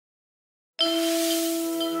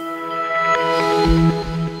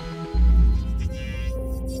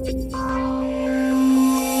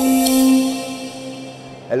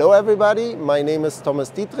everybody, my name is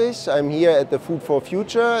Thomas Dietrich. I'm here at the Food for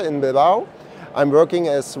Future in Bilbao. I'm working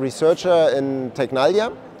as researcher in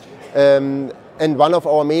TECNALIA. And one of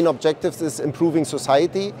our main objectives is improving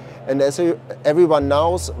society. And as everyone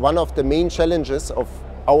knows, one of the main challenges of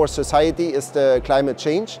our society is the climate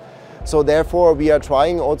change. So therefore we are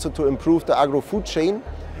trying also to improve the agro-food chain,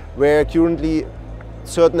 where currently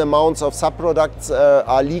certain amounts of subproducts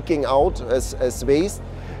are leaking out as waste.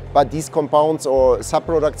 But these compounds or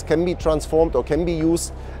subproducts can be transformed or can be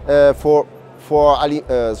used for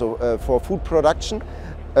food production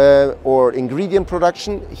or ingredient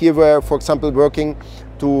production. Here we're, for example, working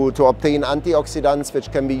to obtain antioxidants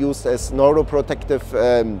which can be used as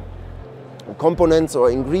neuroprotective components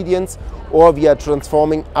or ingredients, or we are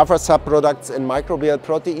transforming other subproducts in microbial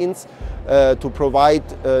proteins to provide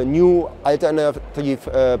new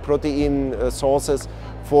alternative protein sources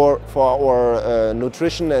for our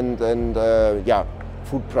nutrition and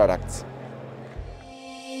food products.